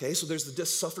 Okay, so there's the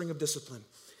suffering of discipline.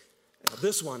 Now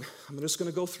this one, I'm just going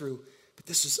to go through, but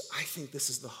I think this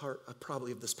is the heart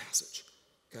probably of this passage.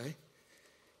 Okay?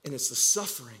 And it's the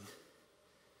suffering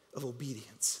of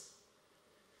obedience.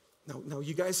 Now,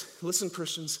 you guys, listen,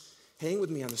 Christians, hang with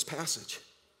me on this passage.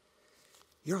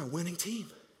 You're on a winning team.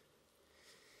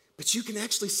 But you can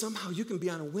actually you can be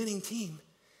on a winning team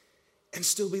and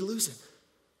still be losing.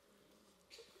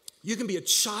 You can be a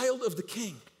child of the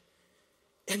King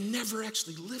and never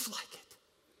actually live like it.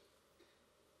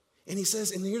 And he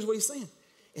says, and here's what he's saying,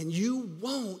 and you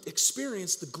won't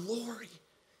experience the glory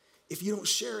if you don't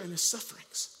share in his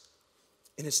sufferings.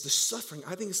 And it's the suffering,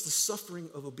 I think it's the suffering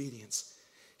of obedience.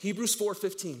 Hebrews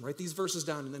 4:15, write these verses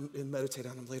down and meditate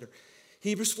on them later.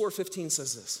 Hebrews 4:15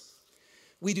 says this,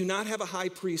 we do not have a high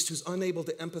priest who's unable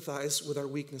to empathize with our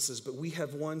weaknesses, but we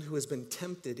have one who has been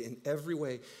tempted in every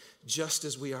way, just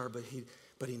as we are, but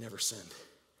he never sinned.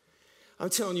 I'm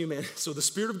telling you, man, so the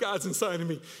Spirit of God's inside of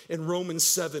me, and Romans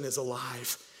 7 is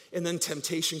alive. And then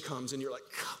temptation comes, and you're like,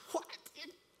 what?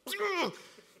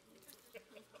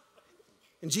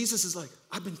 And Jesus is like,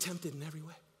 I've been tempted in every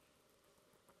way.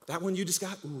 That one you just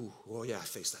got? Ooh, oh yeah, I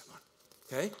faced that one.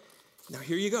 Okay? Now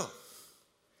here you go.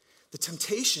 The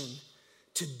temptation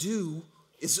to do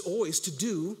is always to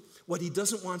do what he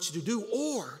doesn't want you to do,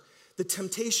 or the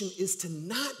temptation is to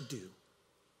not do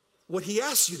what he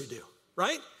asks you to do,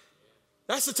 right?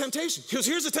 That's the temptation. Because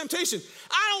here's the temptation.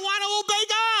 I don't want to obey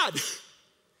God.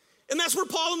 And that's where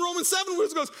Paul in Romans 7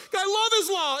 goes, God, I love his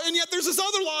law, and yet there's this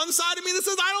other law inside of me that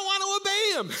says I don't want to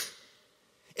obey him.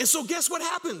 And so guess what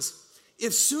happens?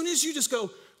 As soon as you just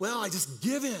go, well, I just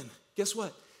give in, guess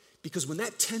what? Because when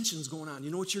that tension's going on,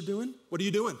 you know what you're doing? What are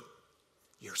you doing?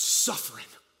 You're suffering.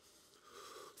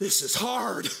 This is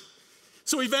hard.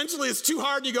 So eventually it's too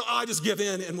hard and you go, I just give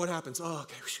in. And what happens? Oh,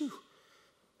 okay, whew.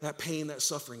 That pain, that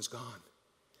suffering's gone.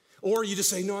 Or you just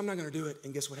say, no, I'm not going to do it.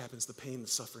 And guess what happens? The pain, the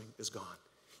suffering is gone.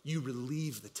 You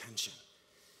relieve the tension.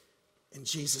 And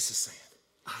Jesus is saying,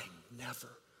 I never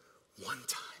one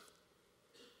time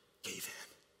gave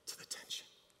in to the tension.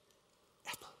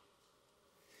 Ever.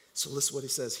 So listen to what he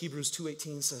says. Hebrews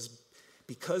 2:18 says,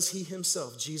 because he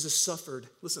himself, Jesus suffered,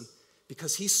 listen,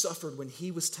 because he suffered when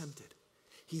he was tempted,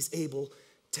 he's able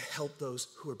to help those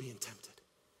who are being tempted.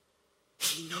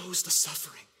 He knows the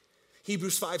suffering.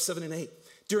 Hebrews 5:7-8.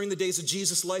 During the days of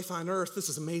Jesus' life on earth, this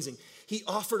is amazing, he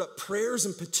offered up prayers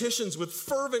and petitions with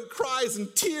fervent cries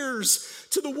and tears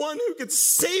to the one who could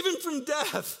save him from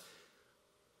death.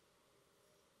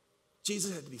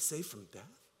 Jesus had to be saved from death.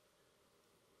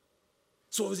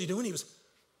 So what was he doing? He was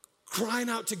crying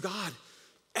out to God,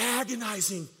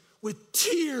 agonizing with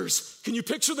tears. Can you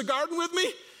picture the garden with me?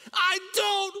 I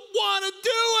don't want to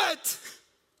do it.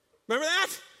 Remember that?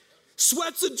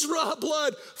 Sweats of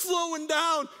blood flowing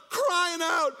down, crying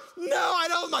out, no, I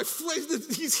don't, my flesh,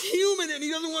 he's human and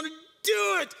he doesn't want to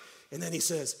do it. And then he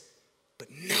says, but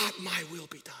not my will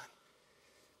be done,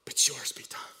 but yours be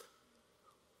done.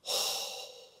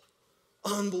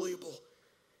 Oh, unbelievable.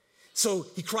 So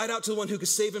he cried out to the one who could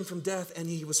save him from death, and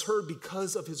he was heard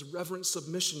because of his reverent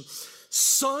submission.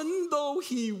 Son though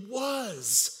he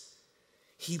was,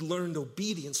 he learned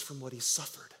obedience from what he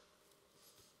suffered.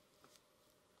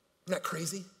 Isn't that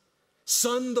crazy?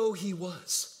 Son though he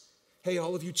was. Hey,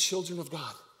 all of you children of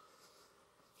God,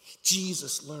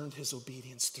 Jesus learned his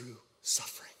obedience through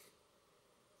suffering.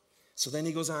 So then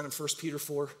he goes on in 1 Peter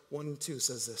 4:1-2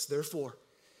 says this, therefore,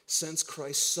 since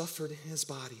Christ suffered in his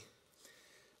body,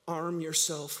 arm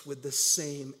yourself with the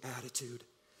same attitude.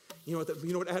 You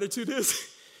know what attitude is?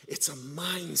 It's a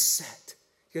mindset.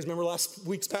 You guys remember last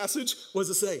week's passage? What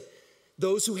does it say?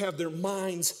 Those who have their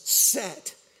minds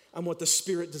set on what the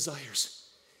Spirit desires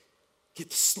get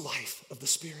this life of the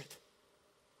Spirit.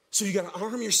 So you got to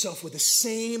arm yourself with the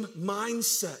same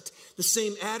mindset, the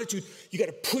same attitude. You got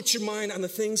to put your mind on the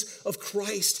things of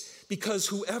Christ, because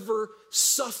whoever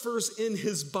suffers in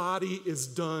his body is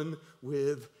done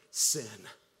with sin.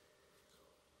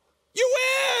 You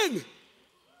win!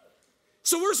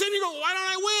 So we're sitting here going, why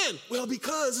don't I win? Well,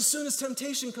 because as soon as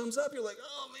temptation comes up, you're like,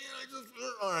 oh man,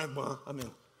 all right, well, I'm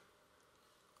in.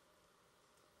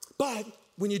 But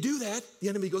when you do that, the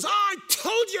enemy goes, I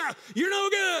told you, you're no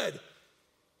good.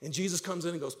 And Jesus comes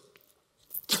in and goes,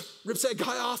 rips that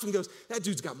guy off and goes, that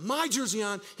dude's got my jersey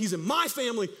on. He's in my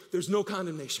family. There's no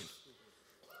condemnation.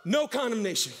 No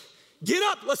condemnation. Get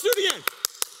up. Let's do it again.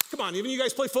 Come on. Even you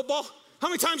guys play football? How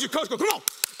many times your coach go, come on,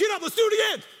 get up. Let's do it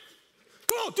again.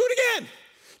 Come on, do it again.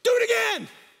 Do it again.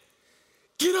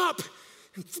 Get up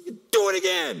and do it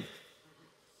again.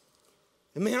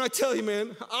 And man, I tell you,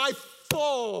 man, I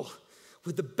fall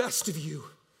with the best of you,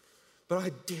 but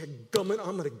I dare gummit,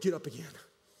 I'm going to get up again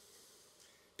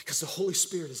because the Holy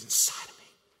Spirit is inside of me,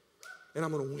 and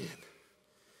I'm going to win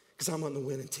because I'm on the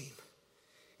winning team.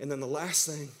 And then the last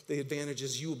thing, the advantage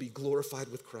is you will be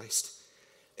glorified with Christ,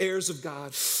 heirs of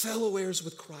God, fellow heirs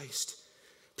with Christ,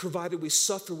 provided we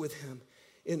suffer with him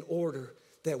in order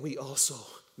that we also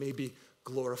may be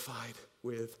glorified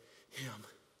with him.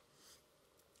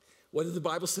 What did the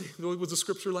Bible say? What was the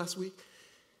scripture last week?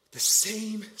 The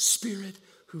same Spirit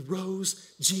who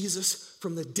rose Jesus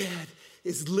from the dead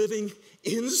is living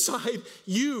inside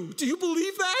you. Do you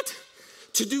believe that?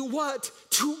 To do what?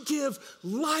 To give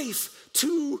life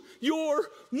to your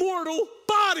mortal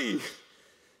body.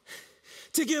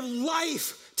 To give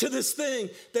life to this thing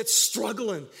that's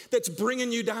struggling, that's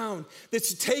bringing you down,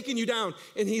 that's taking you down.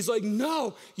 And he's like,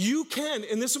 no, you can.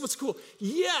 And this is what's cool.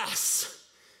 Yes.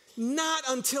 Not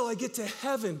until I get to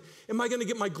heaven am I going to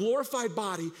get my glorified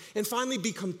body and finally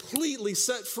be completely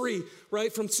set free,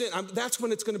 right, from sin. That's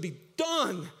when it's going to be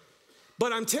done.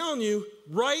 But I'm telling you,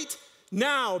 right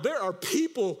now, there are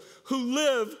people who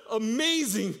live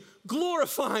amazing,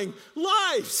 glorifying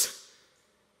lives.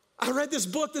 I read this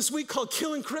book this week called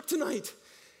Killing Kryptonite.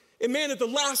 And man, at the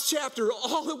last chapter,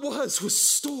 all it was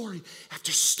story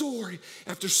after story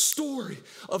after story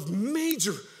of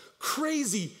major,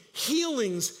 crazy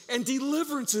healings and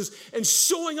deliverances and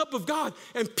showing up of God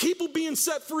and people being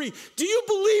set free. Do you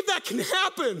believe that can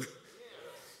happen?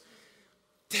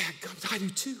 Dadgummit, I do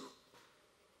too.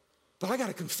 But I got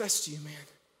to confess to you, man,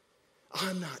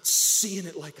 I'm not seeing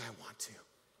it like I want to.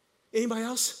 Anybody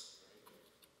else?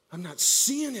 I'm not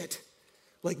seeing it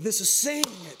like this is saying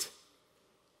it.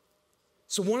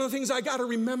 So one of the things I got to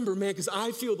remember, man, because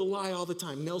I feel the lie all the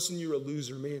time. Nelson, you're a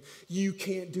loser, man. You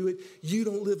can't do it. You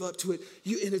don't live up to it.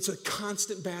 And it's a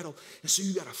constant battle. And so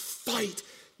you got to fight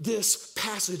this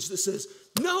passage that says,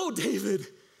 no, David,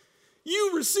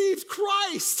 you received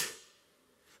Christ.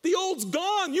 The old's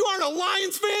gone. You aren't a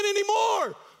Lions fan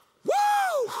anymore.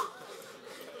 Woo!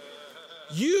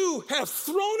 You have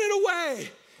thrown it away,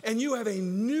 and you have a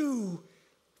new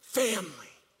family,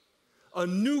 a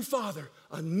new father,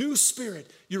 a new spirit.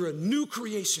 You're a new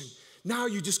creation. Now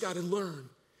you just got to learn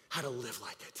how to live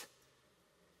like it.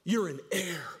 You're an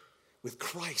heir with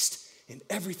Christ, and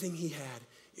everything he had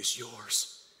is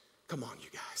yours. Come on, you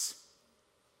guys.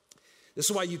 This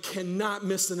is why you cannot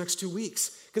miss the next 2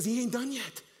 weeks, because he ain't done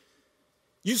yet.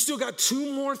 You still got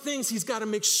 2 more things he's got to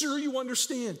make sure you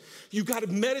understand. You got to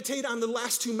meditate on the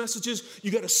last 2 messages.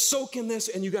 You got to soak in this,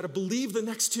 and you got to believe the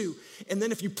next 2. And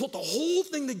then if you put the whole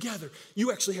thing together,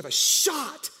 you actually have a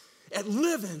shot at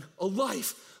living a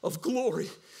life of glory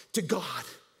to God.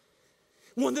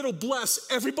 One that'll bless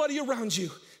everybody around you,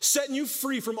 setting you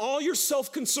free from all your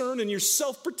self-concern and your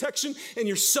self-protection and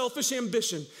your selfish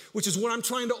ambition, which is what I'm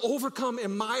trying to overcome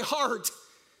in my heart.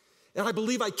 And I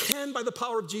believe I can by the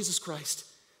power of Jesus Christ.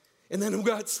 And then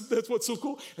that's what's so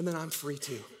cool. And then I'm free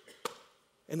too.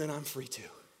 And then I'm free too.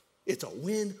 It's a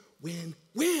win, win,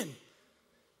 win.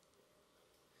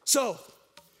 So,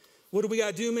 what do we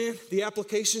got to do, man? The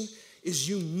application is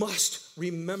you must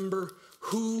remember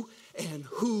who and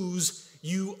whose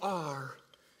you are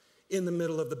in the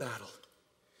middle of the battle.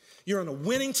 You're on a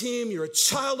winning team. You're a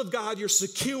child of God. You're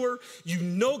secure. You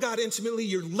know God intimately.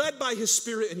 You're led by his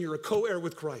spirit, and you're a co-heir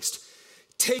with Christ.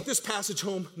 Take this passage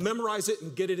home, memorize it,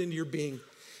 and get it into your being.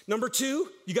 Number 2,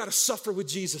 you got to suffer with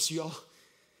Jesus, y'all.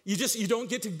 You don't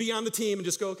get to be on the team and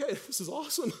just go, okay, this is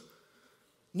awesome.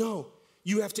 No,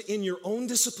 you have to, in your own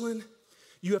discipline,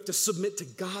 you have to submit to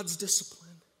God's discipline.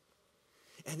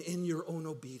 And in your own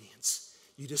obedience,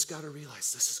 you just got to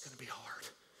realize this is going to be hard.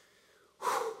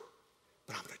 Whew,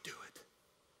 but I'm going to do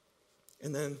it.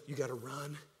 And then you got to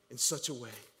run in such a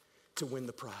way to win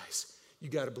the prize. You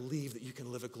got to believe that you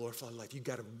can live a glorified life. You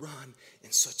got to run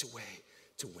in such a way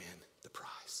to win the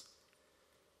prize.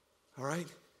 All right?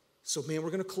 So, man, we're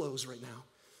going to close right now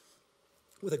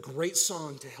with a great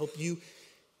song to help you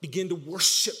begin to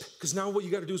worship. Because now what you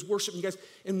got to do is worship, you guys.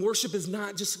 And worship is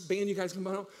not just, band, you guys come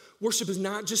out. Worship is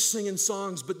not just singing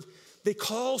songs, but they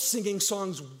call singing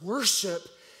songs worship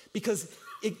because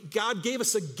God gave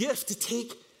us a gift to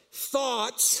take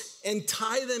thoughts and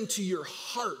tie them to your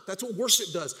heart. That's what worship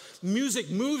does. Music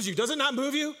moves you. Does it not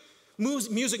move you?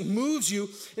 Music moves you,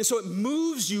 and so it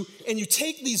moves you, and you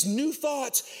take these new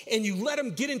thoughts and you let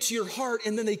them get into your heart,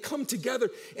 and then they come together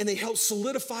and they help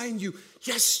solidify in you.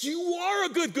 Yes, you are a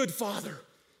good father.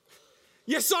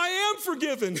 Yes, I am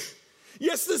forgiven.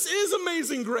 Yes, this is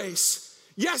amazing grace.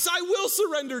 Yes, I will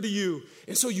surrender to you.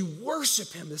 And so you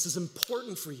worship him. This is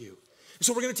important for you.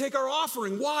 So we're going to take our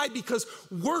offering. Why? Because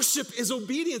worship is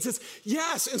obedience. It's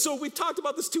yes. And so we talked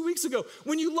about this 2 weeks ago.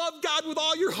 When you love God with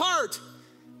all your heart,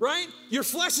 right? Your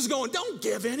flesh is going, don't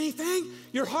give anything.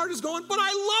 Your heart is going, but I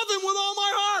love him with all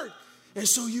my heart. And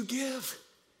so you give.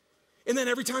 And then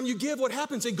every time you give, what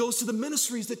happens? It goes to the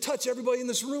ministries that touch everybody in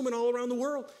this room and all around the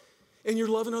world. And you're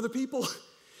loving other people.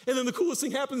 And then the coolest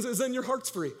thing happens is then your heart's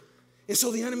free. And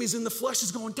so the enemy's in the flesh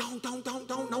is going, don't,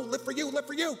 no, live for you, live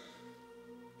for you.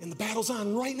 And the battle's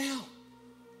on right now.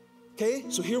 Okay,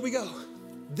 so here we go.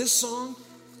 This song,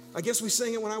 I guess we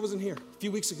sang it when I was in here a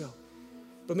few weeks ago.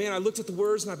 But man, I looked at the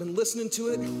words and I've been listening to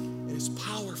it, and it's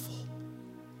powerful.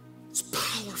 It's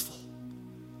powerful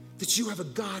that you have a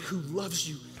God who loves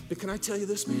you. But can I tell you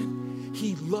this, man?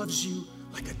 He loves you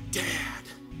like a dad.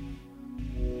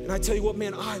 And I tell you what,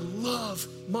 man, I love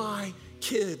my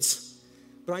kids.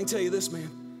 But I can tell you this, man,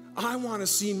 I want to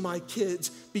see my kids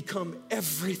become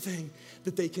everything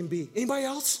that they can be. Anybody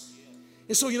else?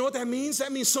 And so you know what that means?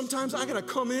 That means sometimes I got to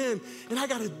come in and I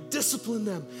got to discipline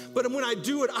them. But when I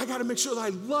do it, I got to make sure that I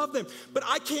love them. But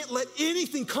I can't let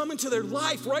anything come into their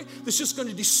life, right, that's just going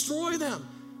to destroy them.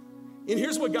 And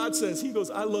here's what God says. He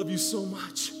goes, I love you so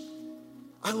much.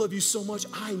 I love you so much.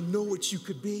 I know what you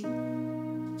could be.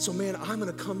 So, man, I'm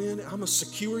going to come in. I'm going to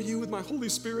secure you with my Holy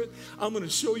Spirit. I'm going to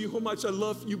show you how much I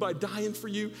love you by dying for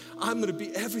you. I'm going to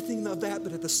be everything of that,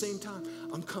 but at the same time,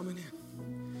 I'm coming in.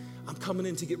 I'm coming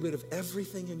in to get rid of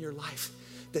everything in your life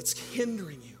that's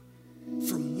hindering you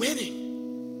from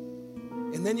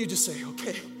winning. And then you just say,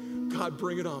 okay, God,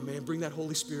 bring it on, man. Bring that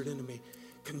Holy Spirit into me.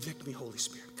 Convict me, Holy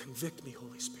Spirit. Convict me,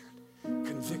 Holy Spirit.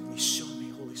 Convict me. Show me,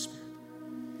 Holy Spirit.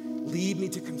 Lead me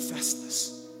to confess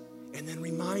this. And then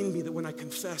remind me that when I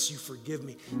confess, you forgive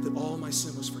me, that all my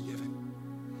sin was forgiven.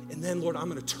 And then, Lord, I'm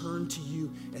going to turn to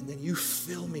you, and then you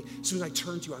fill me. As soon as I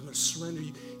turn to you, I'm going to surrender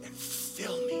you and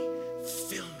fill me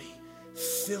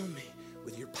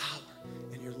with your power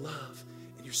and your love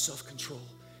and your self-control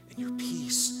and your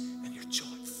peace and your joy.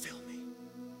 Fill me.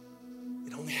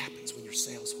 It only happens when your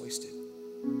sail's hoisted.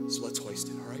 So let's hoist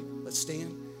it, all right? Let's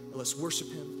stand and let's worship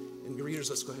him. And greeters,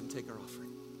 let's go ahead and take our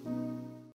offering.